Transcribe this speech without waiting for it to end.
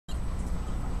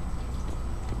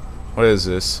What is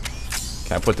this?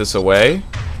 Can I put this away?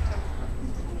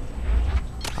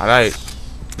 Alright.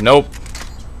 Nope.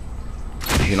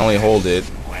 You can only hold it.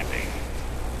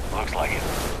 Looks like it.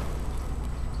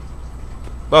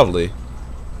 Lovely.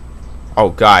 Oh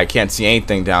god, I can't see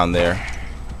anything down there.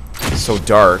 It's so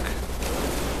dark.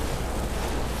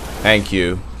 Thank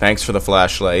you. Thanks for the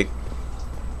flashlight.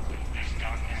 This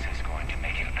darkness is going to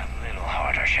make it a little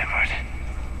harder, Shepard.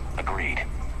 Agreed.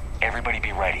 Everybody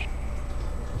be ready.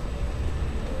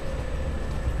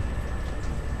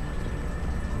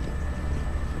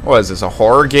 What is this, a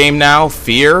horror game now?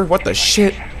 Fear? What the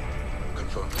shit?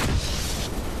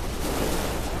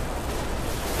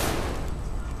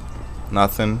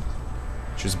 Nothing.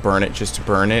 Just burn it just to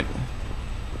burn it.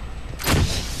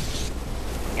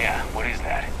 Yeah, what is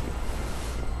that?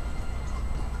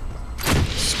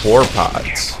 Spore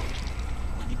pods.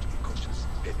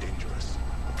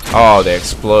 Oh, they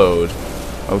explode.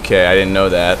 Okay, I didn't know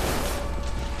that.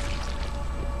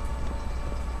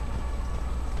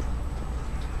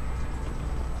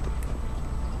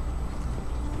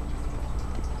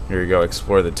 Here we go,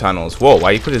 explore the tunnels. Whoa,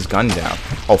 why you put his gun down?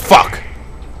 Oh, fuck!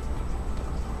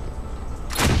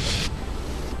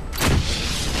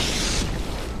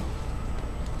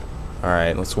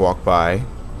 Alright, let's walk by.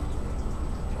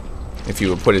 If you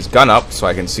would put his gun up so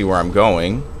I can see where I'm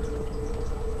going.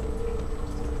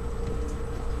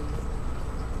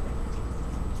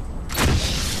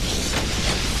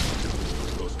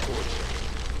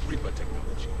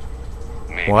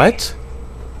 Maybe. What?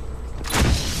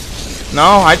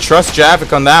 No, I trust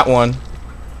Javik on that one.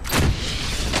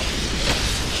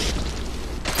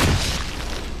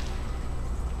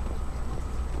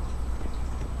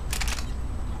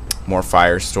 More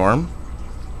firestorm.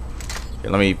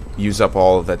 Here, let me use up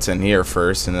all that's in here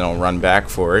first, and then I'll run back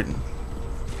for it.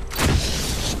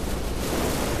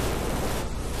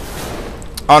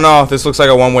 Oh no, this looks like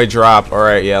a one-way drop.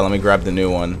 Alright, yeah, let me grab the new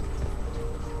one.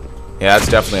 Yeah, that's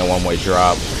definitely a one-way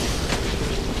drop.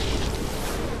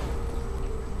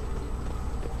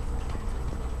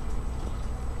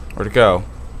 Where'd it go?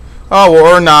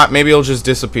 Oh, or not. Maybe it'll just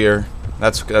disappear.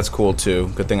 That's cool too.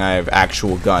 Good thing I have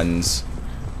actual guns.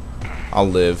 I'll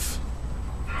live.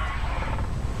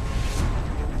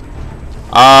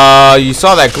 You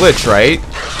saw that glitch, right?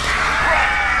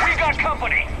 We got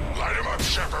company. Light him up,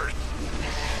 Shepard.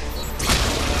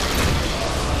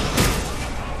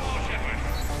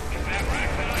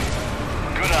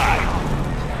 Good eye.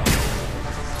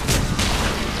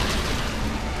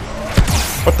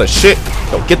 What the shit?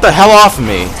 Yo, get the hell off of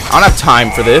me. I don't have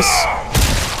time for this.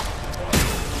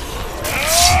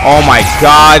 Oh my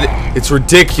god. It's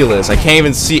ridiculous. I can't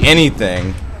even see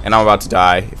anything. And I'm about to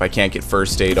die if I can't get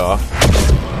first aid off.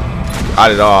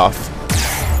 Got it off.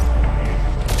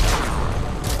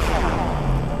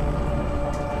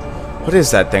 What is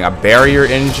that thing? A barrier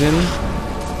engine?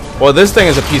 Well, this thing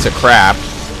is a piece of crap.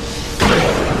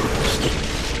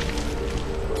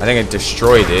 I think I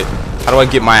destroyed it. How do I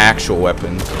get my actual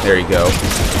weapon? There you go.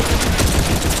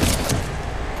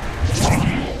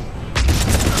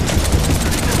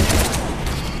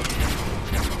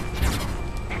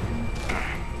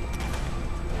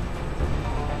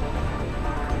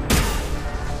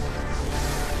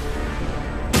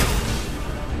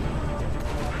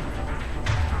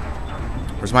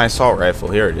 Where's my assault rifle?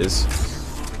 Here it is.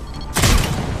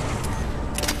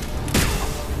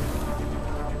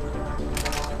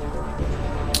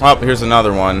 Oh, here's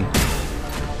another one.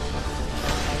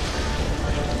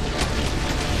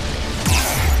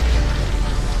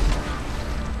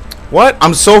 What?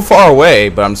 I'm so far away,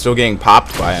 but I'm still getting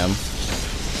popped by him.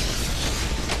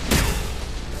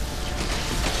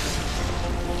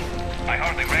 I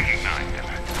hardly recognize them.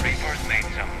 Reaper's made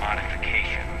some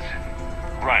modifications.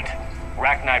 Grunt,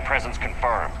 Rachni presence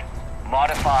confirmed.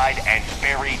 Modified and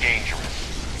very dangerous.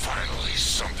 Finally,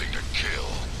 something to kill.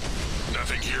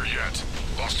 Nothing here yet.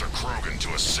 Lost a Krogan to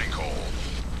a sinkhole.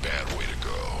 Bad way to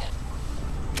go.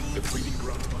 The breeding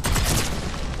ground.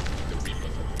 The Reaper.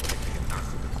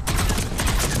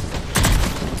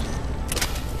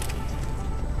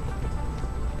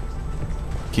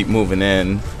 Keep moving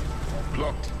in.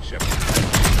 Blocked, Shepard.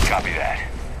 Copy that.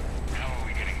 How are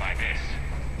we getting by this?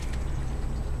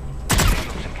 This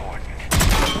looks important.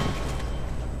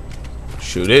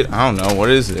 Shoot it? I don't know. What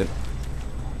is it?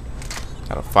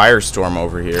 Got a firestorm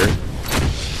over here.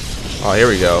 Oh, here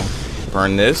we go.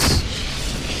 Burn this.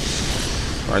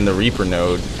 Burn the Reaper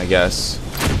node, I guess.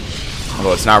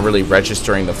 Although it's not really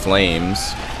registering the flames.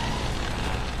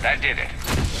 That did it.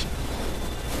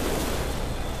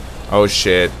 Oh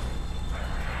shit.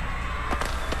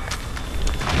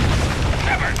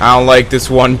 I don't like this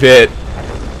one bit.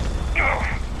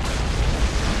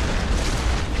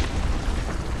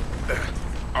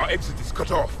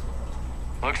 cut off.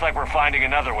 Looks like we're finding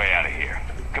another way out of here.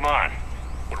 Come on.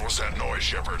 What was that noise,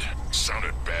 Shepard?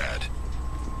 Sounded bad.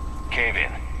 Cave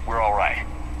in. We're all right.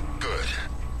 Good.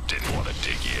 Didn't want to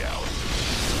dig you out.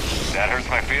 That hurts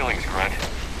my feelings, Grunt.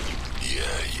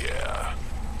 Yeah.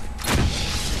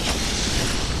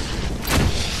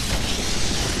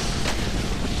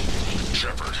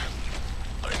 Shepard,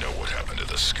 I know what happened to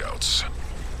the scouts.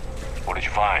 What did you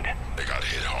find? They got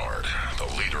hit hard. The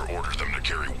leader ordered them to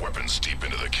carry weapons deep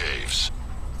into the caves.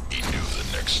 He knew the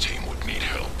next team would need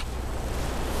help.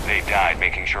 They died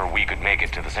making sure we could make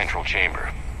it to the central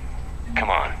chamber. Come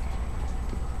on.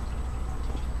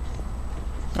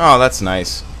 Oh, that's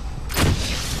nice.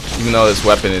 Even though this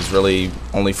weapon is really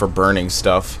only for burning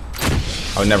stuff,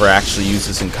 I would never actually use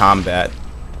this in combat.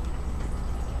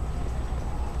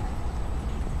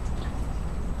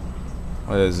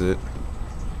 What is it?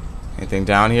 Anything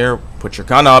down here? Put your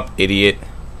gun up, idiot.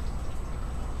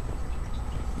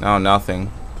 No,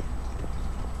 nothing.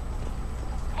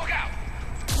 Look out!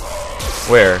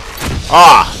 Where?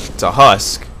 Ah! It's a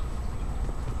husk.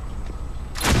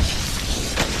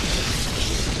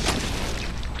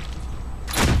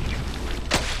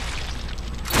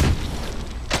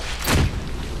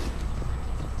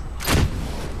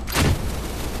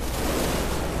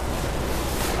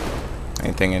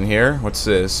 Anything in here? What's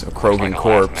this? A Krogan Looks like a last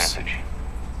corpse. message.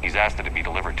 He's asked it to be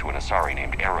delivered to an Asari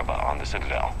named Ereba on the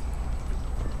Citadel.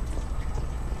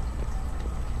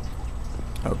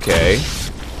 Okay.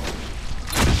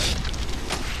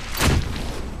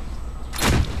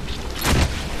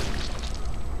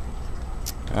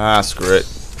 Ah, screw it.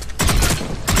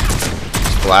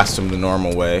 Just blast him the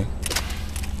normal way.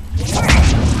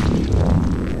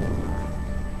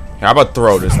 How about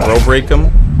throw? Does throw break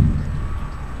him?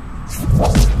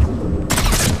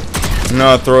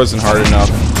 No, throw isn't hard enough.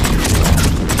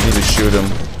 Need to shoot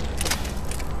him.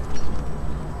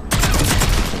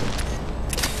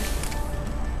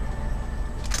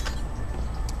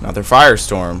 Another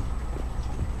firestorm.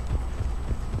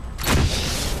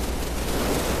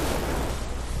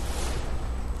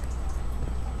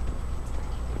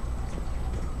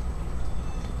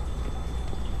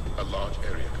 A large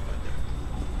area, Commander.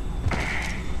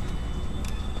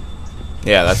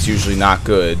 Yeah, that's usually not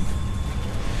good.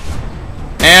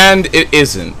 And it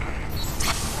isn't.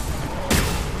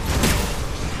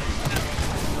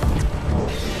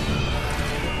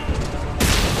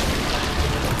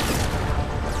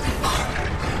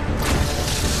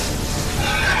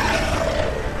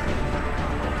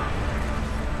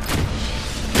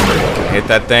 Hit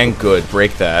that thing? Good.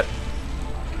 Break that.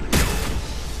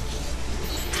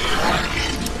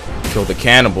 Kill the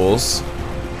cannibals.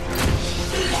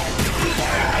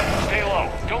 Stay low.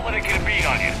 Don't let it get a beat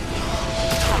on you.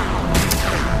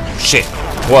 Shit.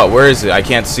 What? Where is it? I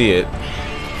can't see it.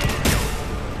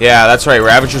 Yeah, that's right.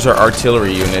 Ravagers are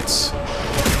artillery units.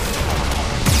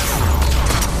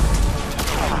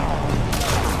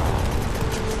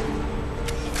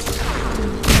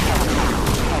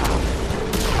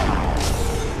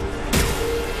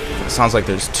 Sounds like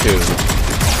there's two.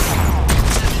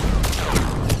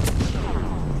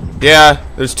 Yeah,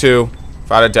 there's two.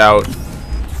 Without a doubt.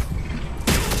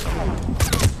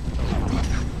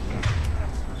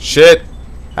 Shit.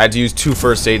 I had to use 2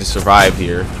 first aid to survive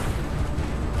here.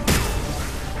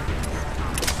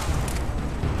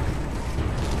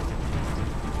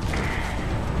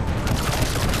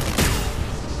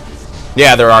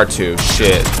 Yeah, there are 2.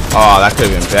 Shit. Oh, that could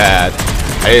have been bad.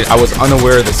 I was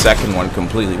unaware of the second one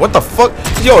completely. What the fuck?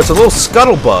 Yo, it's a little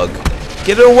scuttlebug.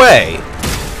 Get it away.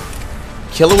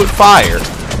 Kill it with fire.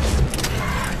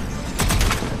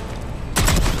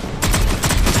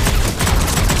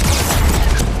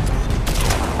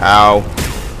 Ow.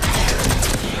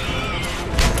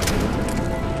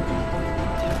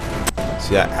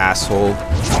 See that asshole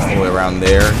all the way around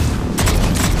there?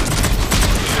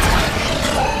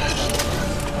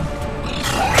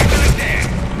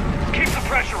 Keep the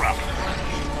pressure up.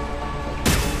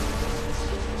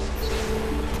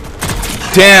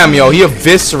 Damn, yo, he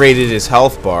eviscerated his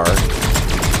health bar.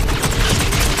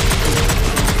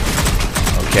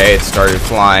 Okay, it started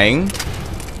flying.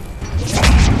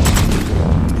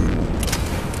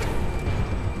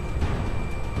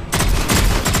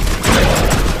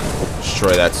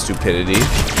 Destroy that stupidity.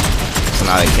 So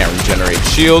now they can't regenerate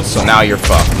shields, so now you're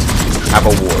fucked. Have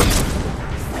a war.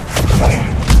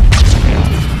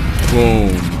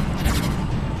 Boom.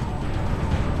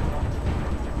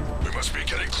 We must be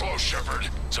getting close, Shepard.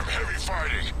 Some heavy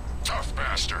fighting. Tough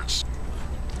bastards.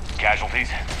 Casualties?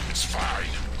 It's fine.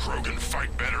 Krogan fight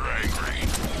better angry.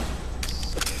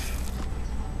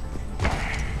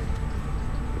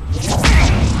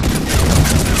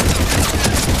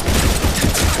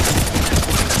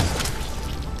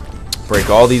 break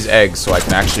all these eggs so I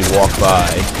can actually walk by.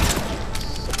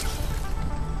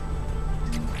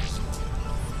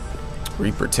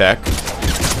 Reaper tech.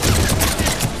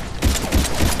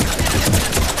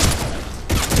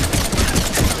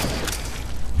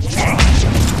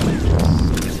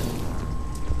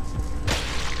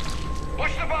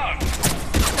 Push the bug.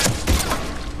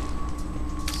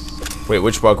 Wait,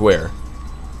 which bug where?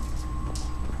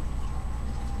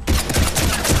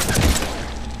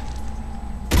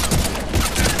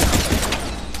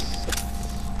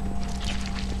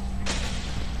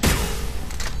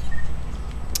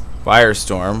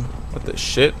 Firestorm. What the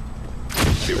shit?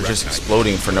 They're just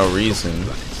exploding for no reason.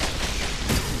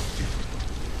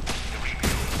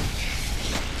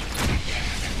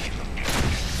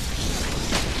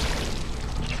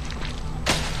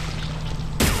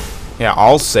 Yeah,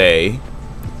 I'll say.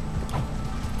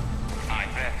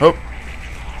 Oh.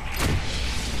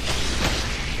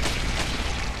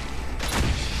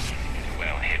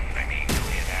 Well hidden, I mean.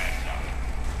 It adds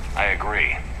up. I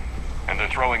agree. And they're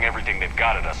throwing everything they've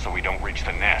got at us so we don't reach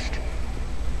the nest.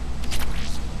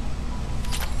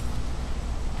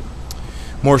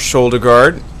 More shoulder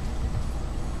guard.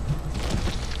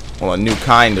 Well, a new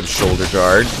kind of shoulder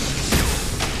guard.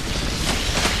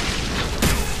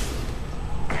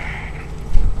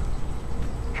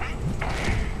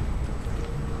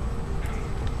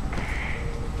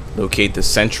 Locate the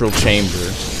central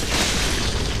chamber.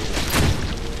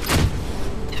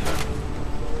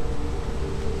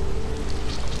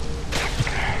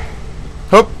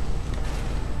 Hup.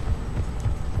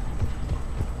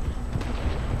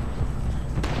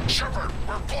 Shepard,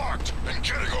 we're blocked and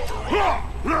getting overrun.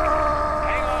 Hang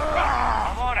on,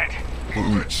 I'm on it.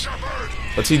 Move it, Shepard.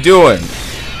 What's he doing?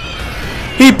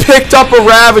 He picked up a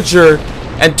Ravager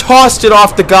and tossed it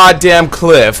off the goddamn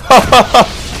cliff.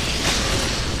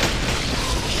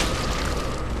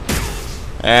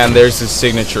 And there's his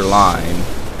signature line.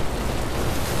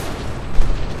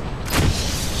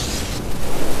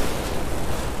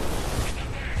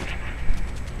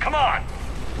 Come on.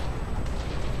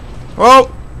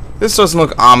 Well, this doesn't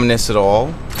look ominous at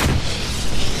all.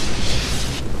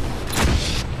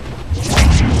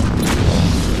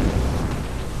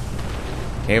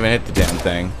 Can't even hit the damn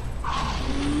thing.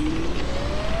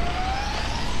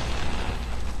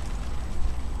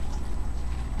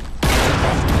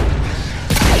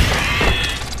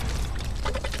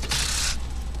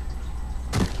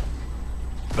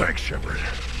 Thanks, Shepard.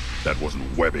 That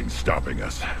wasn't webbing stopping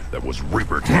us. That was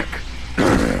Reaper tech.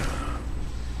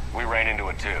 We ran into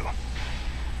it too.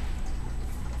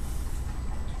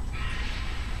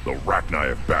 The Rachni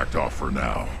have backed off for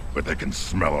now, but they can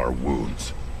smell our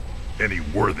wounds. Any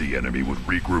worthy enemy would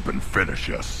regroup and finish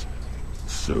us.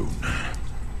 Soon.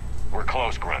 We're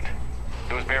close, Grunt.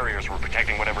 Those barriers were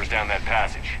protecting whatever's down that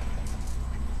passage.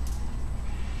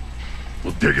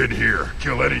 We'll dig in here,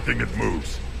 kill anything that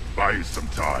moves. Buy you some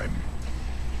time.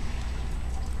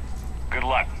 Good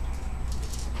luck.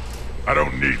 I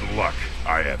don't need luck.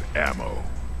 I have ammo.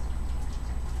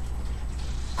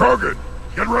 Krogan,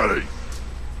 get ready!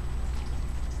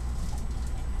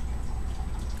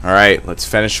 Alright, let's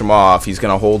finish him off. He's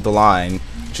gonna hold the line,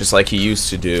 just like he used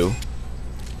to do.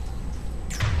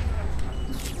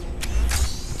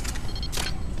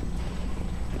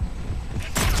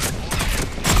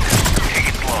 Take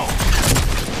it slow.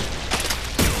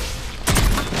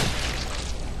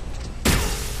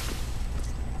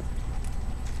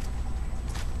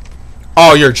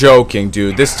 Oh, you're joking,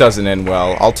 dude. This doesn't end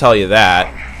well. I'll tell you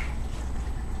that.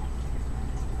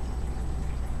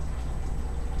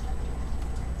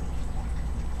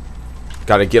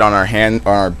 Gotta get on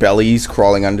our bellies,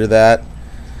 crawling under that.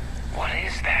 What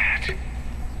is that?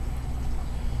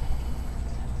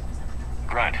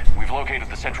 Grunt, we've located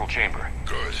the central chamber.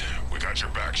 Good. We got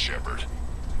your back, Shepard.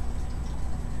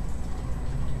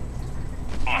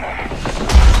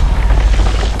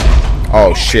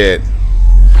 Oh, shit.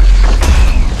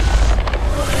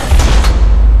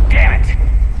 Damn it!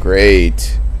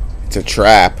 Great. It's a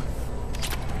trap.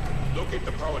 Locate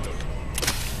the power node.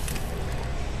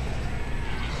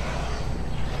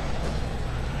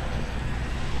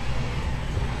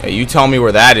 Hey, you tell me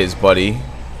where that is, buddy.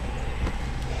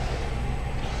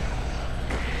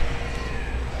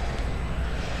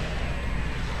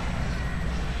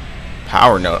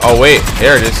 Power node. Oh, wait.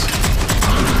 There it is.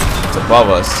 It's above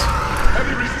us.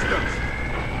 Heavy resistance.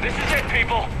 This is it,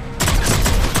 people!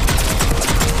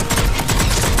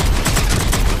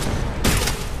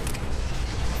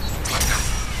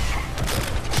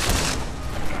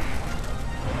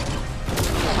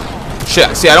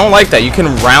 Shit, see, I don't like that. You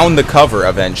can round the cover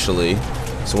eventually.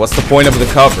 So what's the point of the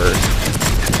cover?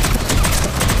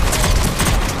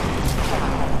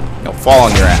 fall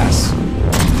on your ass.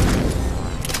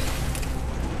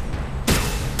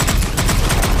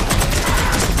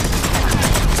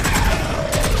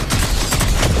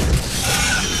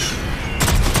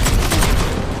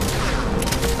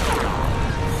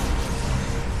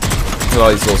 Look at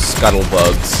all these little scuttle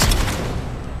bugs.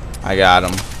 I got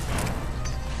them.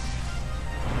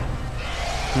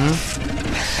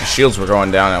 The shields were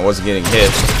going down and I wasn't getting hit.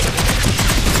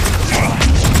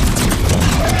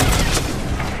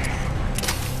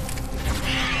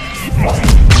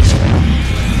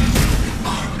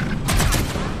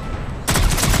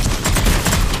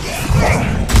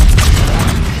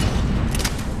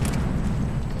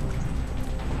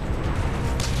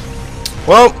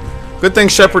 Well, good thing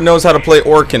Shepard knows how to play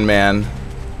Orkin, man.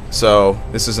 So,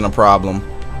 this isn't a problem.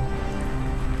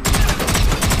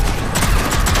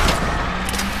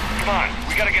 Come on,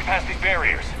 we gotta get past these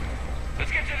barriers.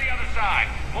 Let's get to the other side.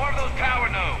 More of those power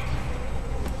nodes.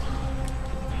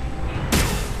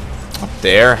 Up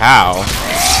there? How?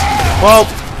 Well,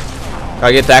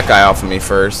 gotta get that guy off of me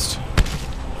first.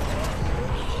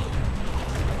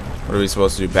 What are we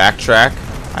supposed to do? Backtrack?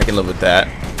 I can live with that.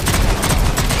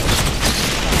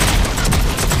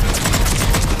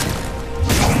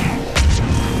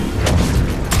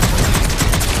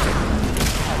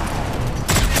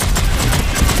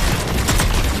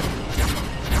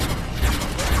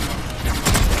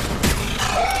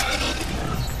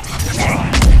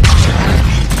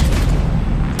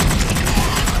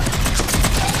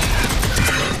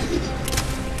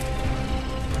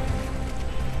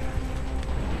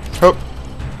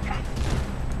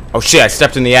 Oh shit, I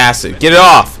stepped in the acid. Get it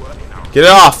off! Get it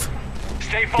off!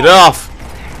 Stay Get it off!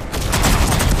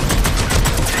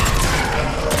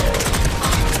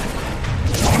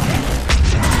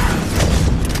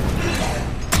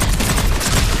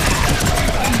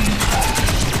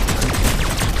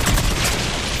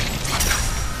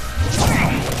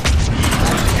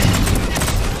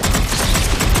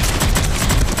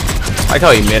 I like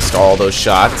how he missed all those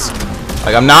shots.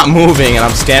 Like, I'm not moving and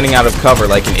I'm standing out of cover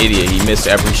like an idiot. He missed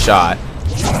every shot.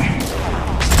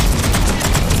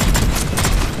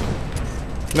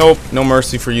 Nope, no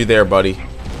mercy for you there, buddy.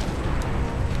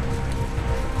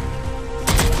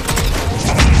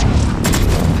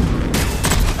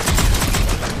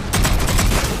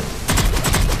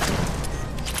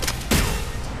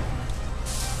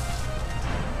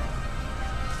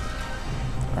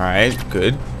 Alright,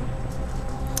 good.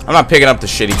 I'm not picking up the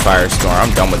shitty Firestorm.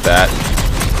 I'm done with that.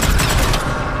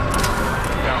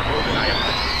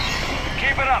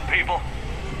 Keep it up, people.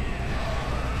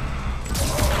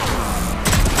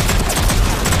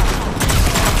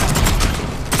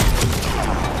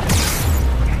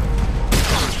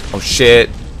 Oh shit.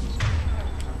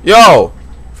 Yo!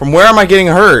 From where am I getting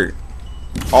hurt?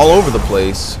 All over the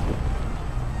place.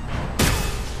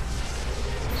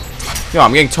 Yo,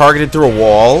 I'm getting targeted through a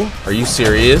wall. Are you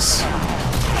serious?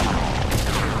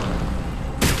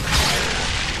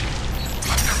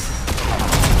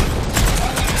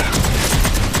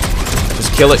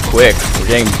 Just kill it quick. We're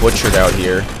getting butchered out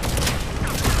here.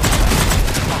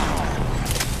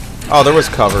 Oh, there was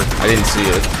cover. I didn't see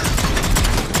it.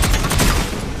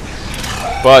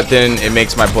 But then it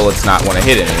makes my bullets not want to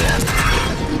hit anyone.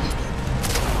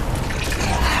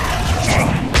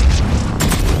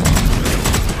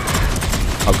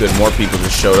 Oh good, more people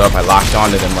just showed up. I locked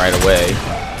onto them right away.